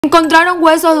Encontraron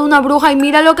huesos de una bruja y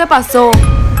mira lo que pasó.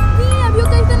 Tía, vio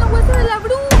que ahí están los huesos de la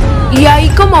bruja. Y ahí,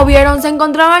 como vieron, se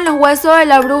encontraban los huesos de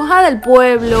la bruja del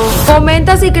pueblo.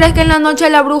 Comenta si crees que en la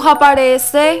noche la bruja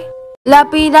aparece.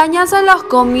 La piraña se los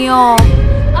comió.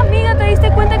 Amiga, ¿te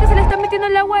diste cuenta que se le está metiendo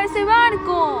el agua a ese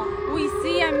barco? Uy,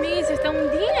 sí, amiga, se está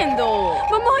hundiendo.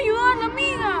 Vamos a ayudarla,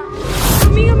 amiga.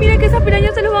 Amiga, mira que esas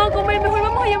pirañas se los van a comer. Mejor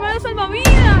vamos a llamar a salvavidas.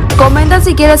 Comenta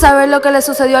si quieres saber lo que le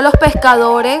sucedió a los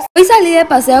pescadores. Hoy salí de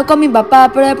paseo con mi papá,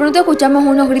 pero de pronto escuchamos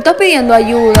unos gritos pidiendo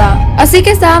ayuda. Así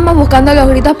que estábamos buscando los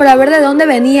gritos para ver de dónde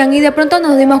venían y de pronto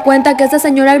nos dimos cuenta que esa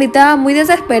señora gritaba muy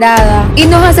desesperada. Y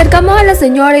nos acercamos a la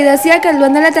señora y decía que el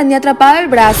duende le tenía atrapado el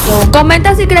brazo.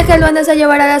 Comenta si crees que el duende se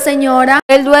llevará a la señora.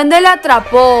 El duende la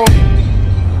atrapó.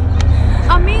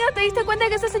 Amiga, ¿te diste cuenta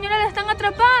que a esa señora la están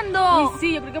atrapando? Uy,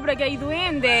 sí, yo creo que por aquí hay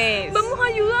duendes. Vamos a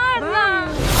ayudarla.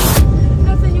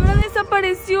 La señora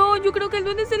desapareció. Yo creo que el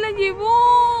duende se la llevó.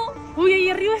 Uy, ahí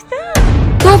arriba está.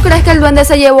 ¿Tú crees que el duende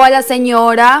se llevó a la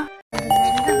señora?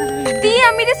 Tía,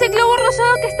 mire ese globo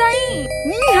rosado que está ahí.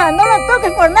 Mija, no lo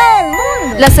toques por nada del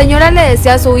mundo. La señora le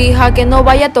decía a su hija que no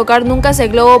vaya a tocar nunca ese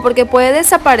globo porque puede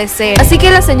desaparecer. Así que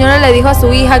la señora le dijo a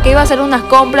su hija que iba a hacer unas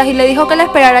compras y le dijo que la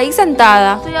esperara ahí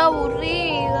sentada. Estoy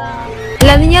aburrida.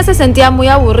 La niña se sentía muy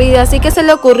aburrida, así que se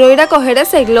le ocurrió ir a coger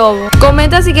ese globo.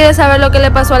 Comenta si quieres saber lo que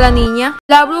le pasó a la niña.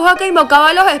 La bruja que invocaba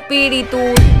a los espíritus.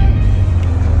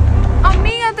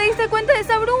 Amiga, ¿te diste cuenta de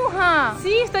esa bruja?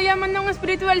 Sí, está llamando a un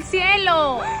espíritu del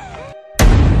cielo.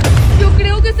 Yo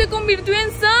creo que se convirtió en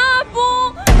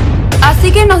sapo.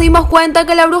 Así que nos dimos cuenta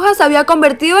que la bruja se había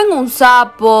convertido en un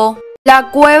sapo.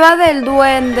 La cueva del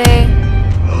duende.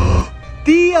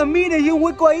 Tía, mire, hay un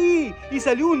hueco ahí y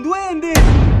salió un duende.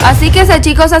 Así que ese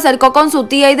chico se acercó con su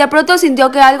tía y de pronto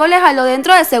sintió que algo le jaló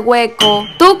dentro de ese hueco.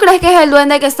 ¿Tú crees que es el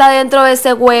duende que está dentro de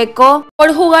ese hueco?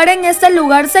 Por jugar en este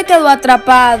lugar se quedó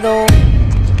atrapado.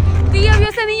 Tía, vio a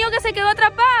ese niño que se quedó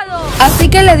atrapado. Así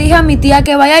que le dije a mi tía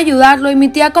que vaya a ayudarlo y mi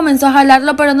tía comenzó a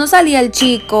jalarlo, pero no salía el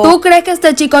chico. ¿Tú crees que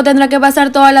este chico tendrá que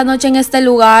pasar toda la noche en este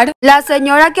lugar? La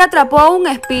señora que atrapó a un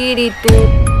espíritu.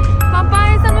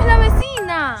 Papá, esa no es la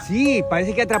vecina. Sí,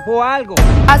 parece que atrapó algo.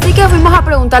 Así que fuimos a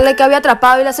preguntarle qué había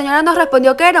atrapado y la señora nos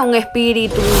respondió que era un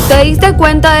espíritu. ¿Te diste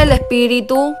cuenta del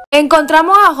espíritu?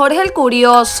 Encontramos a Jorge el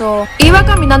Curioso. Iba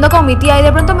caminando con mi tía y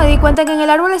de pronto me di cuenta que en el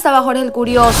árbol estaba Jorge el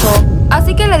Curioso.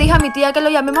 Así que le dije a mi tía que lo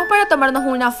llamemos para tomarnos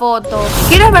una foto.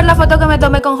 ¿Quieres ver la foto que me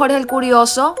tomé con Jorge el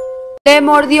Curioso? Le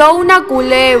mordió una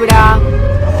culebra.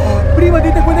 Prima, ¿te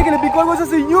diste cuenta que le picó algo a esa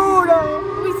señora?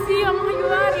 Uy, sí, vamos a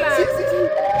ayudarla. Sí.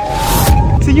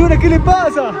 Señora, ¿qué le pasa?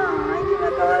 Ay, que me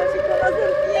acaba de picar la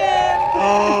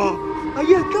serpiente.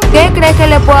 Ahí está. ¿Qué crees que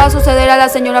le pueda suceder a la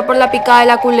señora por la picada de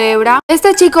la culebra?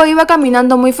 Este chico iba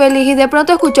caminando muy feliz y de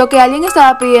pronto escuchó que alguien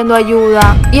estaba pidiendo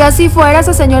ayuda. Y así fuera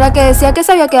esa señora que decía que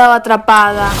se había quedado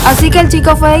atrapada. Así que el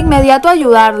chico fue de inmediato a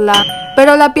ayudarla.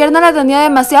 Pero la pierna la tenía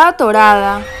demasiado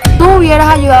atorada. ¿Tú hubieras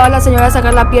ayudado a la señora a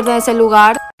sacar la pierna de ese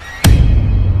lugar?